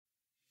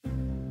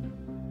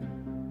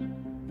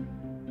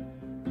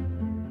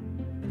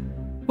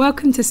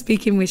Welcome to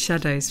Speaking with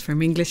Shadows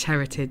from English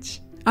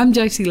Heritage. I'm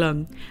Josie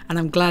Long, and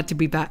I'm glad to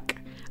be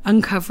back,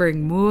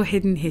 uncovering more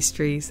hidden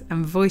histories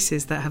and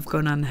voices that have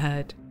gone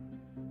unheard.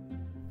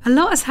 A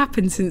lot has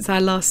happened since our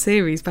last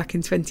series back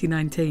in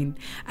 2019,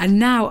 and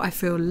now I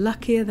feel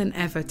luckier than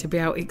ever to be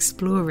out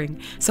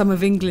exploring some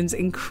of England's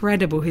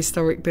incredible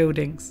historic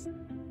buildings.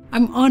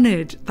 I'm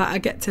honoured that I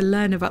get to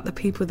learn about the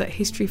people that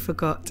history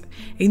forgot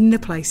in the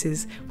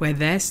places where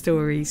their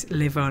stories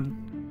live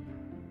on.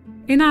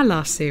 In our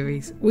last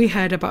series, we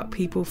heard about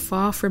people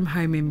far from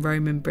home in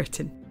Roman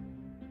Britain,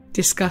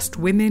 discussed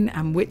women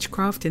and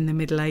witchcraft in the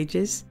Middle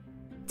Ages,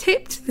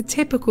 tipped the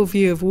typical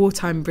view of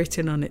wartime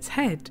Britain on its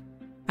head,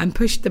 and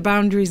pushed the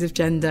boundaries of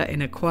gender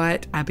in a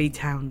quiet abbey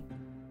town.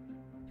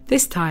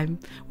 This time,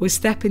 we'll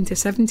step into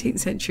 17th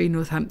century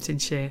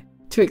Northamptonshire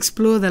to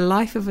explore the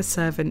life of a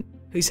servant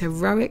whose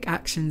heroic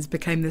actions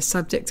became the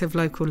subject of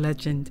local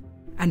legend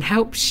and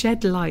helped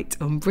shed light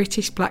on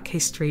British black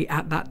history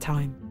at that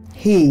time.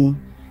 He,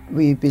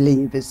 we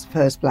believe, is the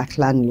first black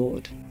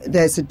landlord.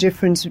 There's a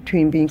difference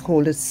between being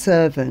called a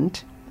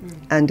servant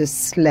and a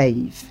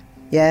slave,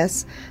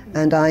 yes?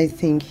 And I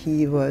think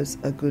he was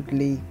a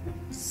goodly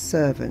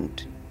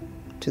servant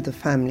to the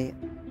family.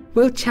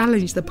 We'll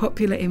challenge the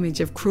popular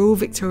image of cruel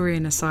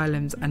Victorian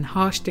asylums and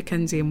harsh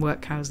Dickensian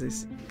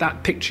workhouses.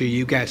 That picture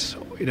you get,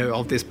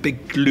 of this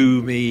big,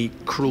 gloomy,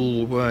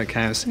 cruel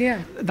workhouse,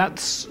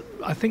 that's,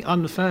 I think,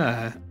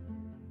 unfair.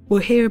 We'll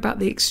hear about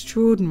the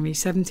extraordinary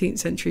 17th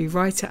century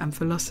writer and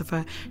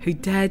philosopher who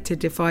dared to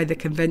defy the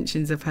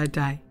conventions of her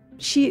day.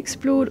 She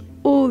explored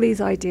all these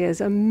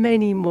ideas and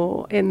many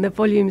more in the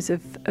volumes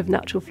of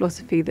natural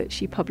philosophy that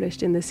she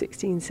published in the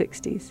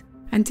 1660s.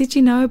 And did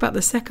you know about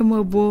the Second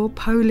World War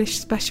Polish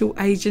special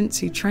agents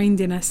who trained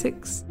in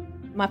Essex?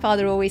 My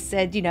father always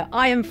said,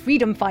 I am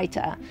freedom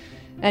fighter.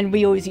 And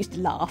we always used to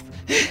laugh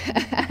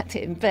at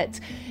him. But,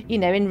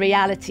 in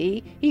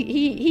reality,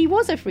 he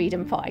was a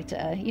freedom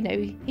fighter.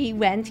 He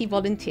went, he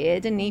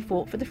volunteered, and he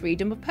fought for the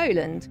freedom of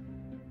Poland.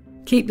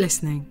 Keep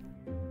listening.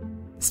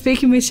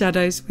 Speaking with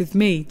Shadows with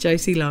me,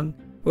 Josie Long,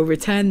 will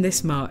return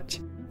this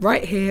March,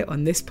 right here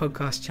on this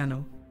podcast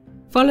channel.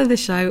 Follow the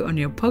show on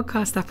your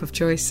podcast app of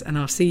choice, and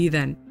I'll see you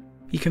then.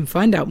 You can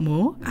find out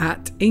more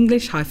at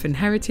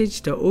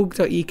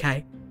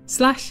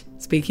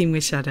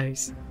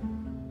english-heritage.org.uk/speakingwithshadows.